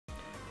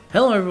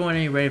Hello everyone, are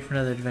you ready for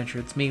another adventure?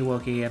 It's me,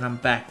 Wokey, and I'm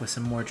back with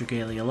some more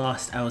Dragalia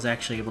Lost. I was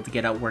actually able to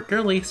get out work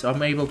early, so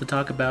I'm able to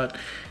talk about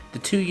the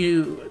two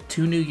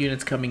new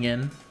units coming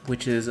in,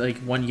 which is like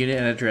one unit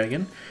and a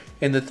dragon,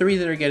 and the three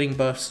that are getting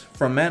buffs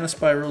from Mana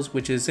Spirals,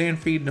 which is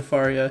Xanfried,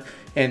 Nefaria,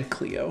 and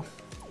Cleo.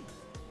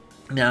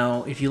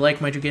 Now, if you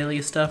like my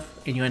Dragalia stuff,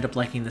 and you end up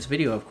liking this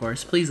video, of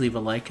course, please leave a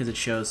like because it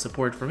shows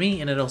support for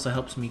me, and it also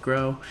helps me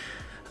grow.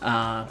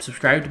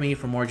 Subscribe to me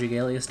for more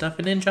Dragalia stuff,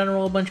 and in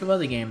general a bunch of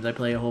other games. I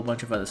play a whole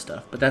bunch of other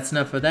stuff, but that's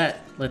enough for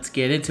that. Let's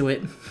get into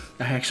it.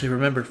 I actually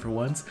remembered for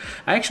once.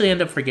 I actually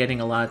end up forgetting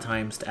a lot of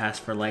times to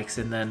ask for likes,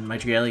 and then my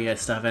Dragalia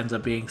stuff ends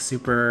up being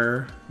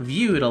super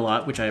viewed a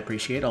lot, which I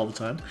appreciate all the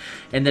time,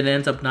 and then it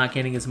ends up not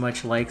getting as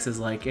much likes as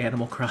like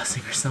Animal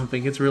Crossing or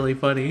something. It's really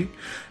funny,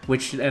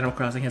 which Animal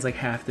Crossing has like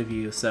half the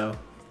views, so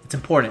it's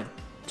important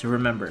to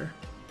remember.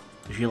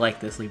 If you like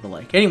this, leave a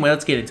like. Anyway,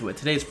 let's get into it.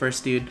 Today's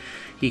first dude,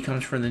 he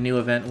comes from the new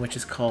event, which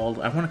is called,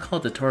 I want to call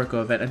it the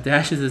Toriko event, A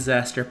Dash is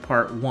Disaster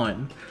Part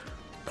 1.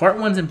 Part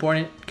 1's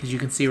important because you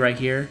can see right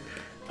here,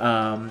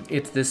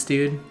 it's this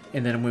dude,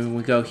 and then when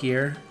we go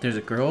here, there's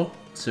a girl,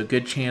 so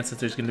good chance that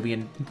there's going to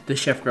be, the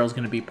chef girl is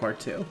going to be Part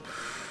 2.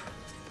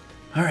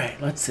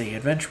 Alright, let's see.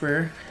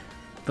 Adventurer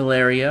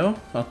Valerio,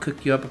 I'll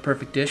cook you up a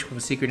perfect dish with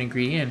a secret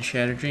ingredient and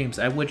shattered dreams.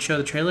 I would show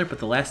the trailer, but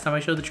the last time I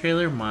showed the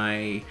trailer,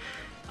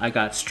 I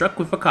got struck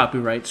with a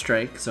copyright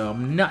strike, so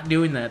I'm not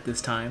doing that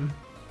this time.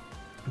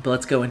 But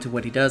let's go into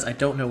what he does. I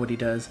don't know what he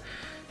does.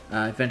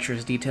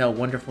 Adventurous detail,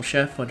 wonderful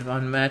chef,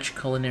 unmatched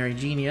culinary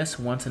genius,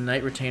 once a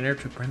knight retainer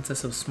to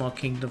princess of small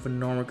kingdom of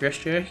Norma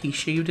Grestia, he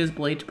shaved his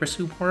blade to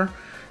pursue more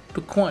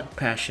piquant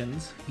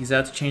passions. He's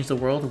out to change the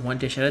world one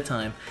dish at a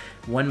time.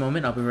 One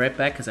moment, I'll be right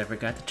back because I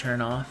forgot to turn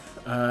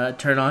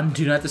on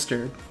Do Not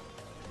Disturb.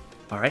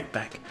 Alright,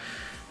 back.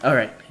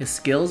 Alright, his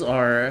skills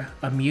are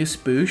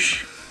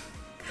amuse-bouche.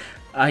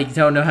 I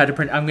don't know how to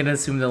pronounce. I'm going to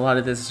assume that a lot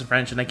of this is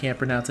French and I can't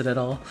pronounce it at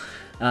all.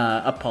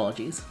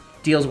 Apologies.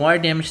 Deals wire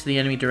damage to the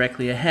enemy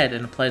directly ahead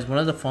and applies one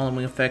of the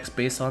following effects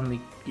based on the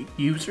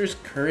user's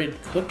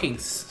current cooking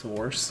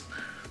source.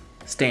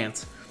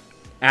 Stance.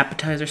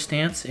 Appetizer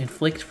stance.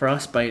 Inflict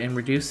frostbite and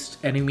reduce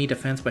enemy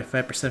defense by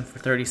 5% for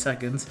 30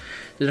 seconds.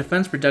 The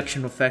defense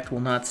reduction effect will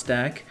not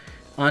stack.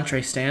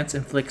 Entree stance.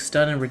 Inflicts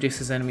stun and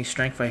reduces enemy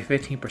strength by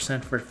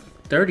 15% for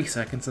 30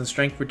 seconds, and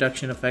strength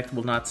reduction effect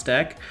will not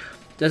stack.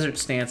 Desert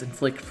Stance,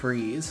 Inflict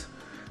Freeze.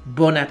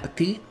 Bon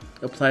Appetit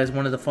applies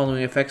one of the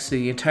following effects to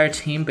the entire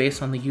team based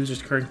on the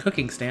user's current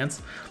cooking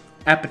stance.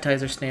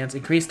 Appetizer Stance,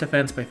 increase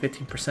defense by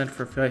 15%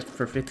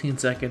 for 15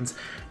 seconds,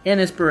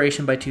 and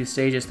Inspiration by 2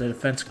 stages. The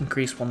defense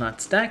increase will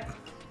not stack.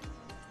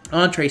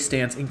 Entree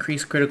Stance,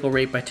 increase critical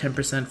rate by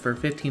 10% for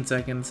 15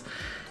 seconds,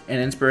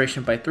 and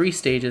Inspiration by 3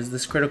 stages.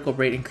 This critical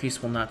rate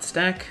increase will not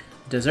stack.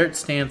 Desert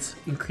Stance,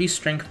 increase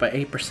strength by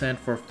 8%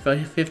 for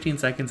 15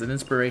 seconds, and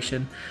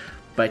Inspiration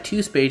by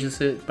two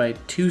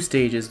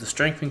stages, the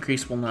strength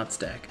increase will not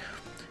stack.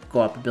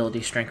 Go-op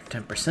ability, strength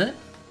of 10%.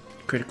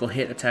 Critical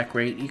hit attack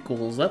rate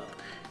equals up.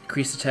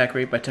 Increase attack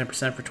rate by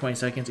 10% for 20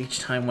 seconds each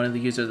time one of the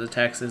user's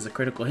attacks is a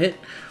critical hit.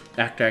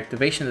 After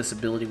activation, this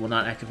ability will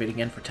not activate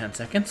again for 10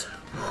 seconds.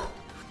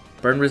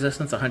 Burn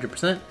resistance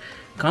 100%.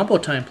 Combo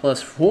time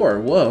plus 4.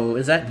 Whoa,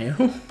 is that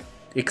new?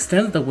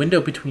 Extends the window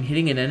between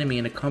hitting an enemy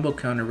and a combo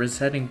counter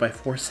resetting by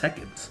 4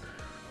 seconds.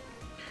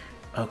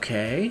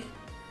 Okay.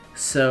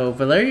 So,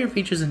 Valerio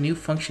features a new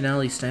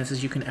functionality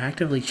stances you can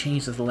actively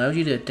change that allows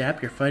you to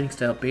adapt your fighting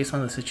style based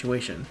on the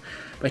situation.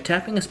 By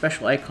tapping a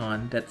special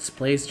icon that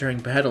displays during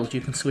battles,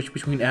 you can switch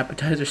between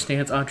appetizer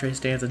stance, entree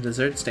stance, and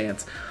dessert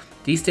stance.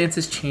 These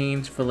stances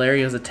change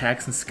Valerio's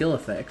attacks and skill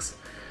effects.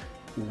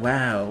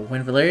 Wow,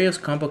 when Valerio's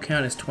combo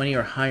count is 20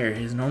 or higher,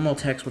 his normal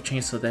attacks will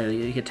change so that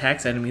he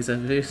attacks enemies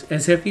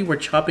as if he were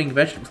chopping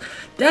vegetables.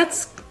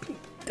 That's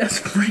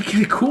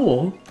freaking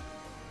cool!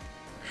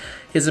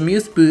 His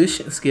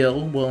amuse-bouche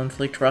skill will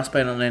inflict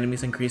frostbite on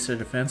enemies and increase their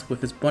defense.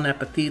 With his Bon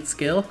Appetit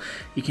skill,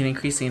 you can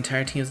increase the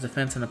entire team's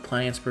defense and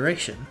apply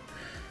inspiration.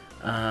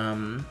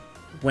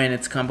 When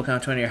its combo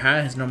count 20 or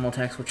higher, his normal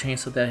attacks will change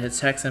so that his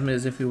attacks him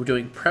as if he were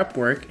doing prep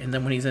work, and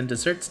then when he's in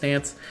dessert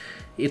stance,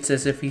 it's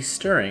as if he's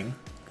stirring.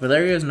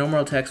 Valerio's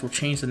normal attacks will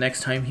change the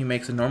next time he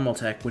makes a normal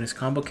attack when his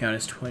combo count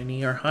is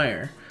 20 or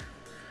higher.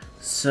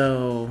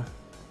 So,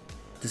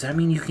 does that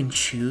mean you can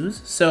choose?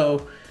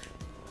 So,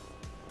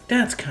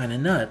 that's kind of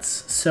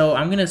nuts. So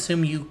I'm going to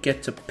assume you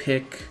get to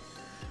pick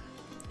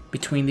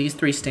between these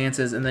 3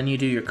 stances, and then you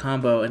do your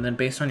combo, and then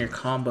based on your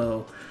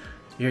combo,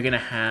 you're going to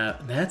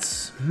have...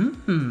 That's...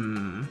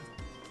 You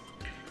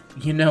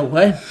know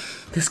what?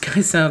 This guy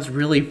sounds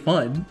really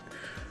fun.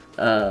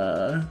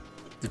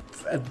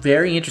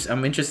 Very interesting.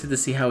 I'm interested to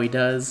see how he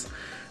does.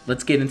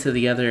 Let's get into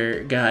the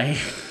other guy.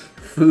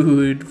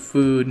 Food,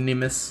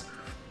 Nimbus.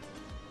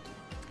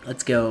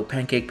 Let's go.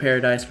 Pancake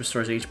Paradise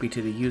restores HP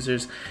to the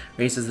users,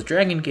 raises the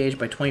dragon gauge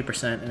by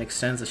 20%, and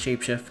extends the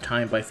shapeshift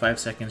time by 5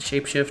 seconds.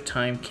 Shapeshift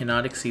time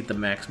cannot exceed the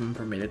maximum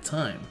permitted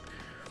time.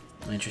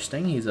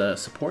 Interesting. He's a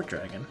support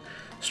dragon.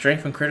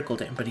 Strength and critical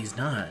damage, but he's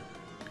not.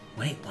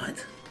 Wait,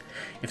 what?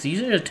 If the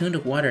user is attuned to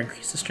water,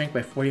 increase the strength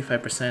by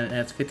 45% and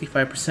adds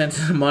 55%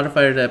 to the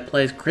modifier that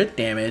applies crit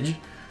damage.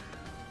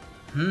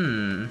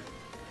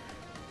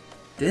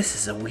 This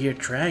is a weird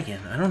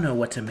dragon. I don't know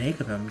what to make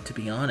of him, to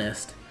be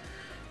honest.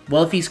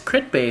 Well, if he's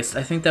crit based,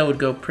 I think that would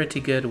go pretty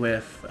good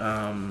with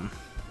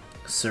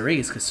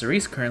Cerise, because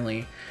Cerise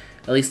currently,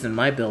 at least in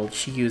my build,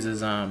 she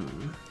uses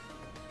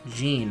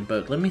Jean,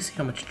 but let me see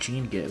how much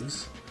Jean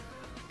gives.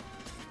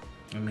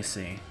 Let me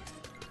see.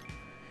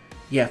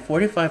 Yeah,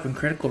 45 in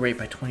critical rate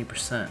by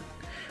 20%.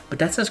 But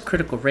that says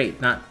critical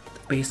rate, not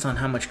based on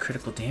how much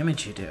critical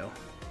damage you do.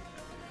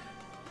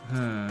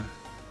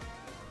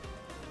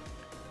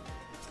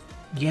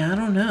 Yeah, I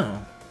don't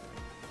know.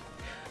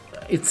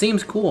 It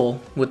seems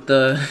cool with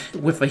the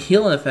with a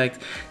healing effect.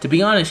 To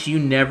be honest, you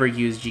never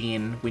use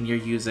Jean when you're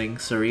using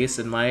Cerise,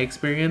 in my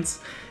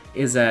experience.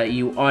 Is that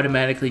you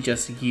automatically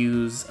just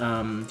use,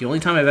 the only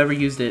time I've ever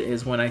used it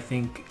is when I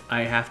think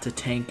I have to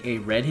tank a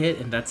red hit,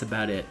 and that's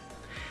about it.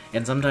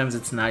 And sometimes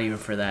it's not even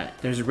for that.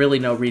 There's really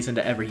no reason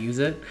to ever use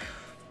it.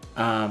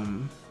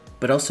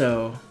 But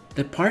also,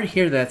 the part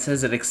here that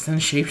says it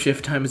extends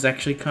shapeshift time is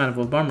actually kind of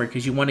a bummer,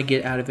 because you want to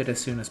get out of it as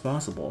soon as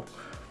possible.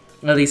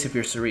 At least if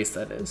you're Cerise,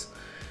 that is.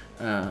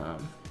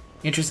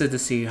 Interested to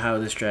see how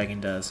this dragon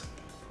does.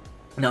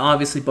 Now,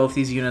 obviously, both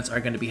these units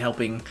are going to be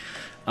helping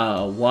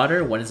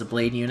water. One is a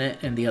blade unit,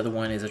 and the other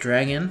one is a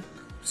dragon.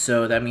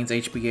 So that means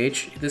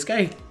HBH. This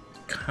guy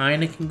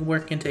kind of can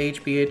work into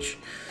HBH.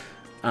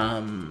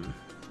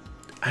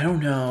 I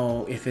don't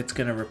know if it's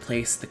going to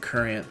replace the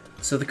current.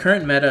 So the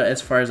current meta,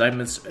 as far as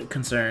I'm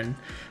concerned,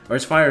 or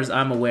as far as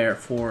I'm aware,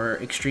 for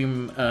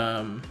extreme,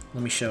 let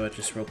me show it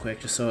just real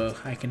quick, just so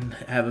I can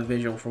have a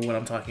visual for what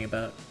I'm talking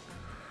about.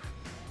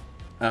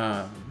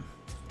 Not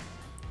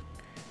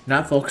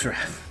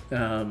Volksrath,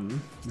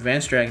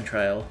 Advanced Dragon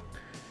Trial,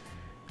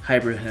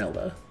 Hybrid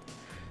Vanilla.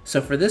 So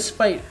for this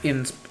fight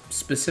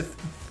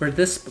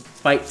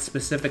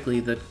specifically,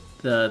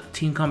 the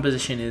team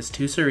composition is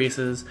 2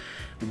 Cerises,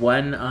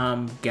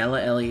 1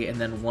 Gala Ellie,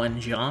 and then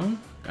 1 Zhang.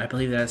 I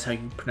believe that's how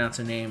you pronounce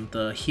her name,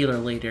 the healer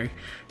lady.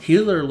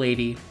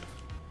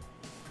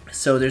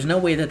 So there's no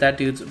way that that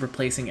dude's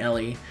replacing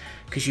Ellie,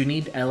 because you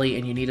need Ellie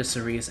and you need a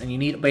Cerise, and you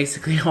need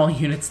basically all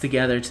units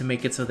together to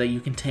make it so that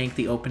you can tank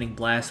the opening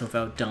blast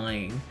without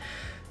dying.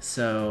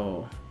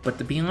 So, but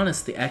to be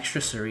honest, the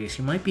extra Cerise,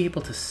 you might be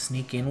able to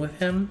sneak in with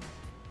him.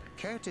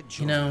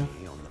 You know,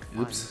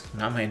 oops,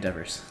 not my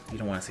endeavors. You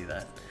don't want to see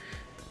that.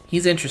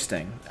 He's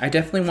interesting. I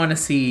definitely want to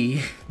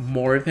see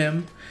more of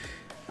him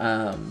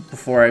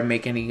before I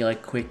make any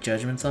like quick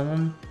judgments on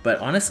him. But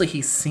honestly,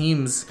 he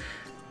seems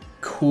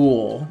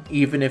cool,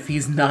 even if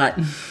he's not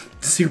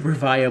super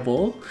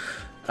viable.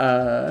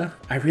 I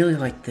really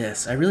like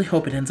this. I really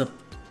hope it ends up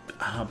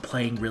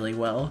playing really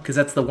well, because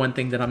that's the one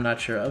thing that I'm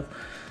not sure of.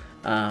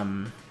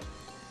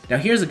 Now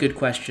here's a good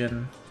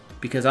question,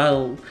 because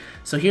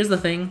so here's the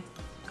thing.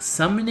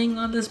 Summoning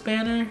on this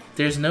banner,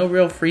 there's no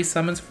real free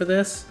summons for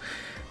this,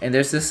 and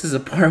this is a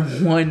part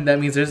 1, that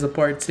means there's a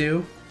part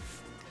 2.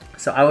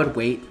 So I would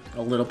wait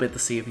a little bit to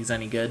see if he's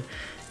any good.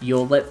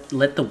 You'll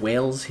let the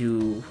whales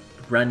who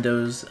run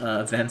those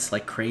events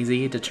like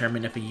crazy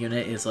determine if a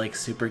unit is like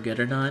super good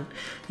or not.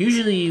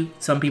 Usually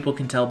some people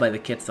can tell by the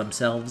kits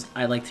themselves.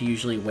 I like to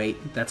usually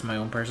wait. That's my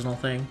own personal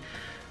thing.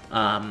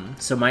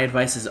 So my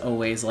advice is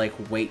always like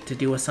wait to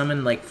do a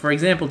summon. Like for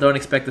example, don't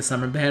expect the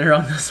summon banner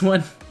on this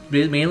one,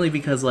 mainly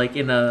because like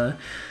I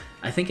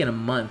think in a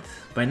month,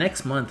 by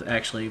next month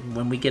actually,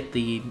 when we get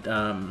the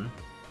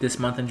this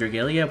month in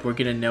Dragalia, we're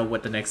gonna know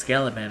what the next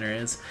Gala banner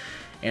is.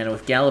 And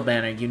with Gala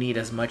banner, you need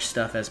as much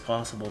stuff as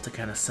possible to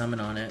kind of summon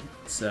on it.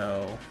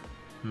 So,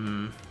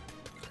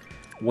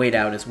 wait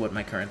out is what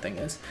my current thing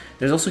is.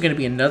 There's also going to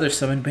be another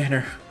summon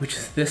banner, which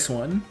is this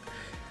one,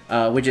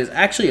 which is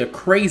actually a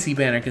crazy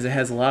banner because it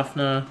has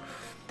Lafna.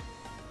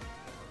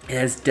 It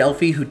has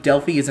Delphi, who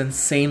Delphi is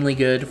insanely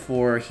good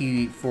for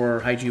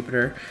High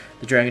Jupiter,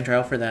 the Dragon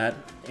Trial for that.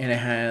 And it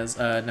has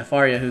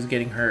Nefaria, who's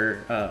getting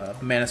her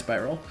Mana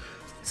Spiral.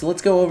 So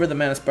let's go over the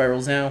Mana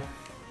Spirals now.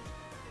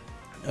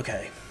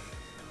 Okay.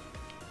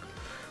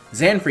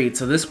 Zanfried,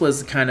 so this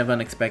was kind of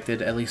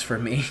unexpected, at least for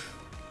me.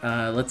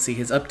 Let's see,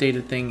 his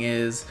updated thing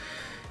is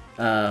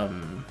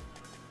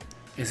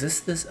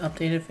this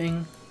updated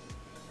thing?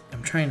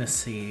 I'm trying to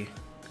see.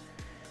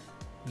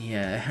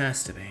 Yeah, it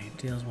has to be.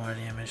 Deals water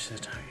damage to the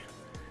target.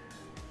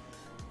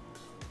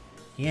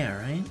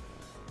 Yeah, right?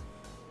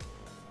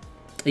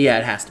 Yeah,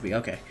 it has to be.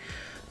 Okay.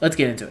 Let's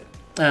get into it.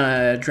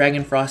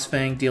 Dragon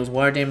Frostfang deals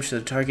water damage to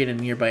the target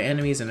and nearby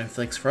enemies and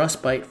inflicts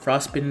frostbite.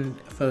 Frostbitten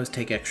foes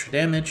take extra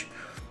damage.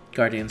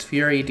 Guardian's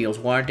Fury deals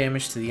water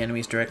damage to the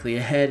enemies directly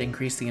ahead,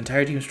 increase the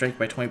entire team's strength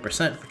by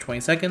 20% for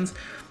 20 seconds,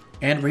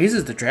 and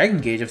raises the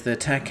dragon gauge if the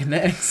attack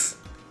connects.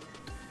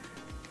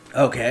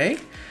 Okay,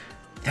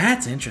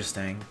 that's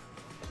interesting.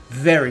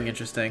 Very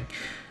interesting.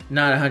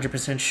 Not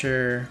 100%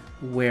 sure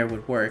where it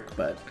would work,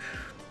 but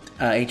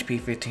HP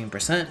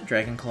 15%,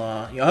 Dragon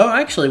Claw. Oh,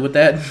 actually, with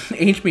that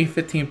HP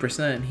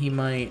 15%, he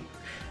might...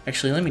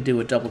 Actually, let me do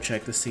a double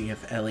check to see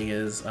if Ellie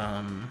is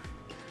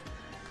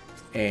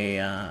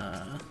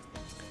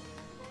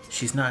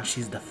She's not,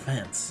 she's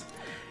defense.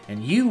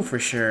 And you, for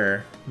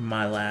sure,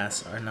 my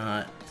lass, are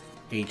not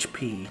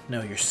HP.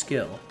 No, you're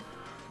skill.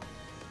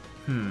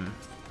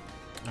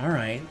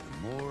 Alright.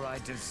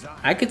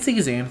 I could see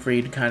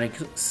Xanfried kind of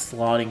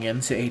slotting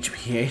into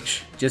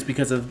HPH just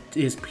because of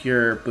his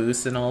pure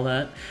boost and all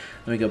that.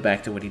 Let me go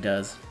back to what he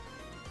does.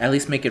 At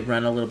least make it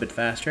run a little bit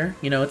faster.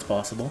 You know, it's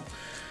possible.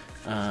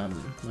 Let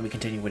me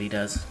continue what he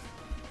does.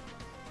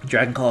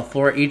 Dragon Claw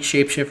 4. Each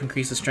shapeshift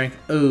increases strength.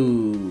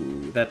 Oh,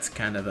 that's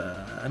kind of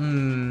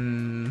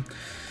a...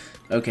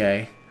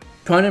 okay.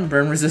 Opponent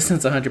burn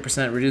resistance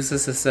 100%.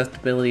 Reduces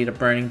susceptibility to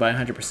burning by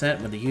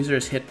 100%. When the user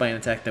is hit by an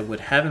attack that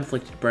would have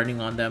inflicted burning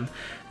on them,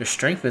 their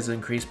strength is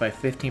increased by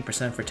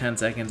 15% for 10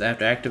 seconds.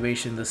 After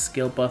activation, the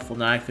skill buff will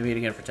not activate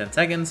again for 10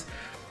 seconds.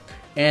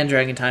 And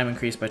Dragon Time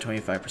increased by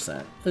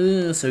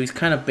 25%. So he's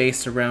kind of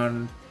based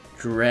around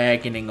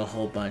dragoning a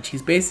whole bunch.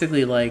 He's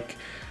basically like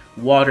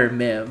Water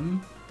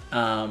Mim.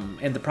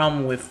 And the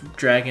problem with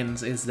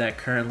dragons is that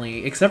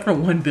currently, except for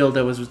one build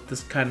that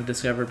was kind of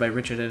discovered by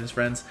Richard and his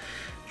friends,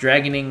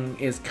 dragoning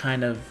is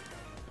kind of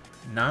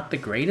not the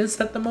greatest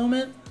at the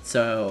moment.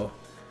 So,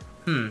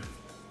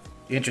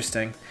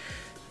 interesting.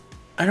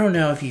 I don't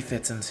know if he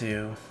fits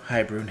into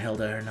High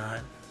Brunhilde or not.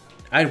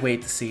 I'd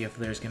wait to see if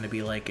there's going to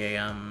be like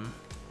a,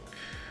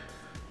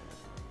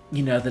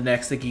 you know, the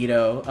next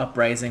Agito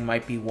Uprising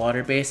might be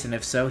water-based, and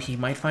if so, he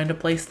might find a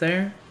place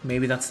there.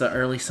 Maybe that's the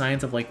early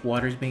signs of, like,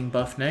 waters being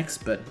buffed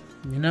next, but,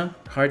 you know,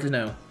 hard to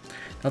know.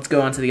 Let's go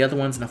on to the other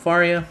ones.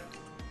 Nefaria.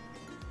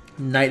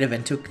 Knight of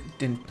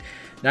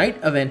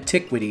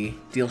Antiquity.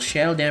 Deals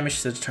shadow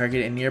damage to the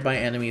target and nearby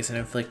enemies and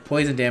inflict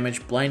poison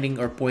damage. Blinding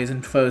or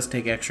poisoned foes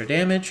take extra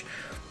damage.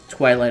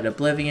 Twilight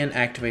Oblivion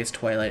activates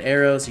Twilight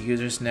Arrows. The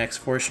user's next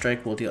Force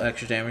Strike will deal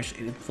extra damage.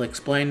 It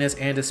inflicts blindness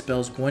and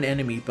dispels one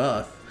enemy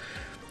buff.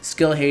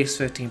 Skill haste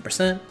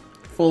 15%.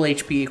 Full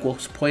HP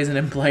equals poison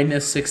and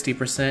blindness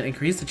 60%.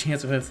 Increase the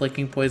chance of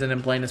inflicting poison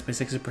and blindness by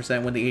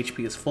 60% when the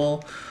HP is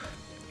full.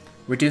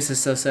 Reduces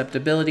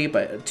susceptibility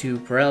to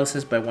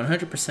paralysis by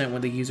 100%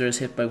 when the user is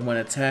hit by an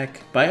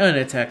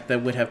attack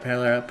that would have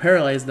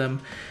paralyzed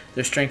them.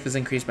 Their strength is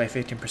increased by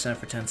 15%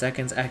 for 10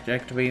 seconds. After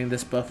activating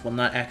this buff will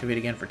not activate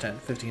again for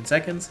 15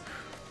 seconds.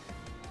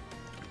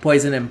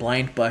 Poison and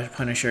Blind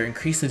Punisher.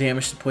 Increase the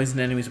damage to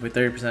poisoned enemies by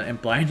 30%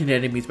 and blinded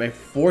enemies by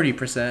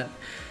 40%.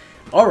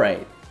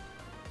 Alright.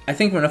 I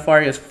think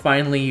Nefaria is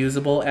finally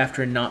usable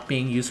after not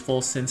being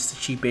useful since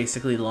she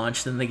basically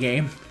launched in the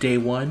game, day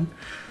one.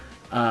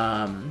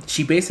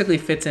 She basically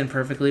fits in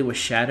perfectly with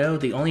Shadow.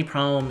 The only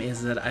problem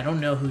is that I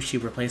don't know who she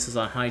replaces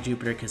on High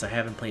Jupiter because I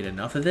haven't played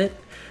enough of it.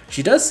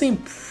 She does seem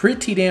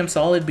pretty damn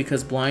solid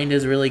because Blind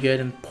is really good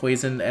and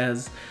Poison,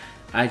 as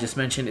I just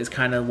mentioned, is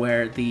kind of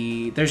where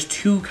there's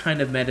two kind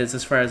of metas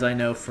as far as I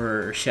know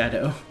for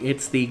Shadow.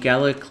 It's the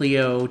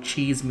Galacleo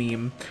cheese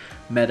meme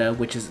meta,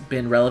 which has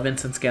been relevant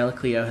since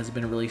Galacleo has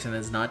been released and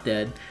is not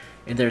dead.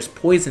 And there's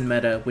Poison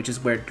meta, which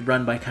is where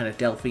run by kind of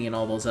Delphi and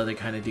all those other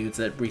kind of dudes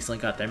that recently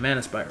got their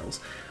mana spirals.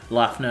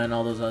 Lafna and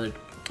all those other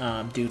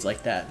dudes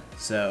like that.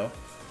 So,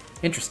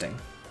 interesting.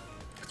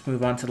 Let's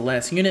move on to the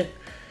last unit.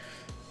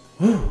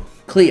 Woo!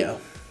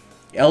 Cleo.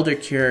 Elder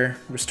Cure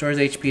restores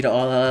HP to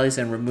all allies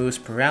and removes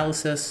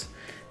paralysis.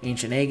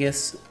 Ancient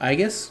Aegis.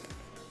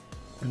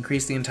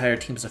 Increase the entire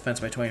team's defense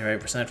by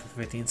 25% for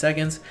 15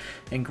 seconds.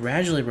 And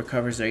gradually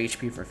recovers their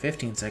HP for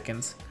 15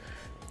 seconds.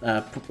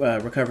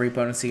 Recovery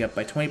potency up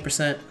by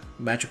 20%.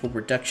 Magical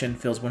reduction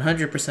fills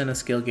 100% of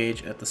skill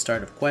gauge at the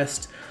start of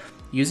quest.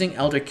 Using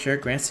Elder Cure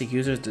grants the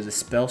user the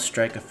Dispel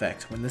Strike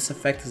effect. When this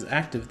effect is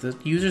active, the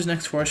user's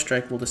next Force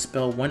Strike will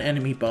dispel one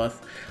enemy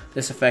buff.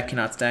 This effect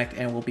cannot stack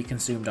and will be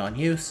consumed on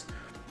use.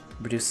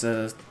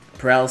 Reduces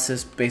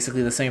paralysis,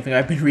 basically the same thing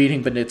I've been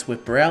reading, but it's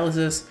with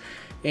paralysis.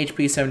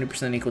 HP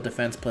 70% equal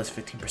defense plus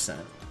 15%.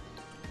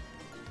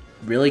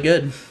 Really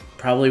good.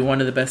 Probably one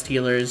of the best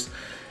healers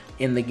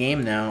in the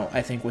game now,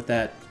 I think, with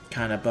that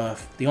kind of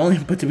buff.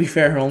 But to be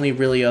fair, her only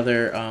really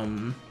other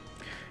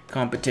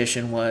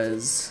competition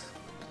was,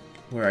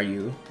 where are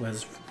you?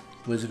 Was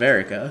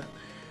Verica.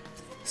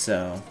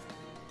 So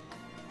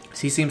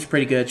she seems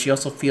pretty good. She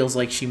also feels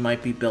like she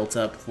might be built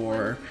up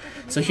for.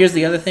 So here's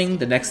the other thing.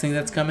 The next thing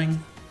that's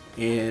coming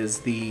is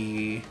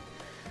the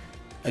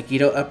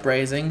Agito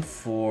Uprising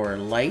for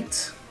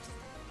Light.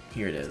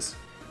 Here it is.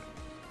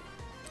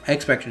 I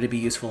expect her to be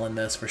useful in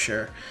this for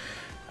sure.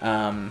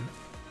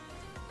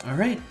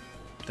 Alright,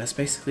 that's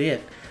basically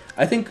it.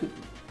 I think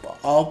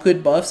all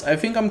good buffs. I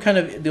think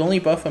the only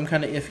buff I'm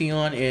kind of iffy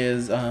on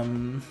is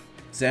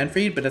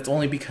Xanfried, but that's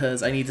only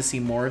because I need to see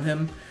more of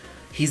him.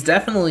 He's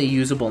definitely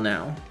usable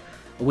now,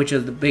 which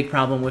is the big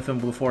problem with him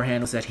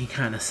beforehand was that he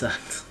kind of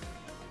sucked.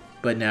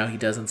 But now he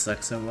doesn't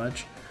suck so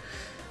much,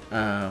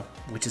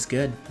 which is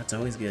good. That's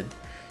always good.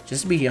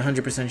 Just to be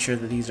 100% sure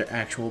that these are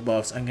actual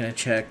buffs, I'm going to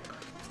check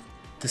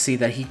to see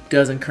that he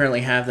doesn't currently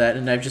have that,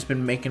 and I've just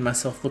been making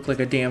myself look like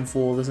a damn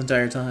fool this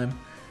entire time.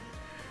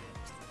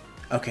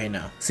 Okay,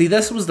 no. See,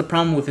 this was the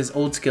problem with his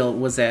old skill,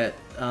 was that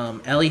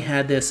Ellie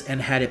had this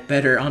and had it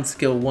better on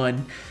skill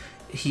 1.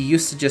 He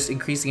used to just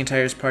increase the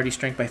entire party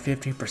strength by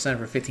 15%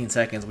 for 15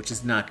 seconds, which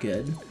is not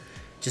good.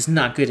 just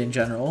not good in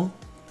general.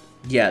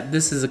 Yeah,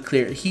 this is a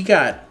clear... He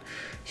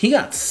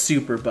got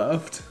super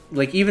buffed.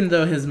 Like, even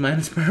though his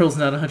minus pearl's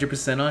not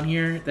 100% on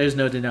here, there's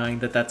no denying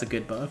that that's a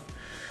good buff.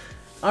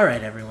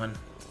 Alright, everyone.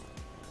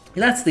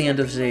 That's the end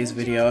of today's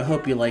video. I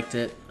hope you liked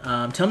it.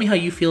 Tell me how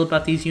you feel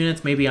about these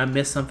units. Maybe I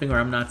missed something or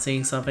I'm not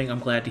seeing something. I'm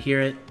glad to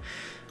hear it.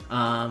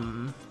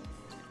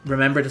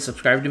 Remember to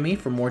subscribe to me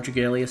for more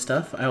Dragalia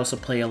stuff. I also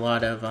play a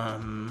lot of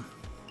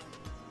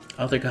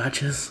other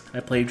gachas.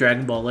 I play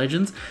Dragon Ball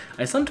Legends.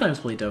 I sometimes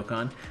play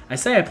Dokkan. I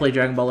say I play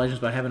Dragon Ball Legends,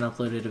 but I haven't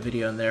uploaded a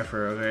video in there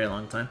for a very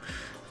long time.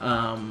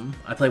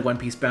 I play One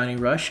Piece Bounty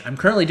Rush. I'm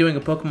currently doing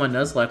a Pokemon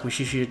Nuzlocke, which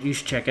you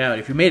should check out.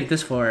 If you made it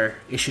this far,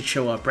 it should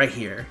show up right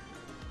here.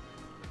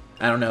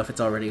 I don't know if it's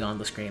already on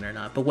the screen or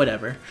not, but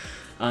whatever.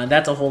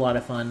 That's a whole lot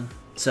of fun.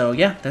 So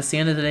yeah, that's the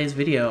end of today's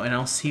video, and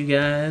I'll see you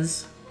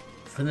guys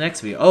for the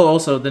next video. Oh,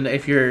 also, then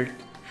if you're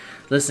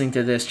listening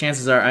to this,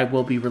 chances are I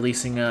will be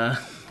releasing a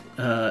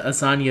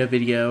Asanya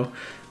video,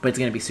 but it's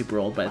gonna be super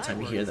old by the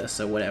time you hear this,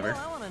 so whatever.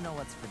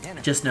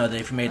 Just know that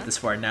if you made it this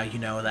far, now you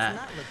know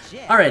that.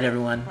 Alright,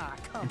 everyone.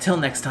 Until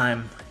next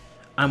time,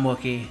 I'm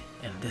Wokey,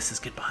 and this is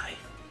goodbye.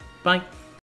 Bye.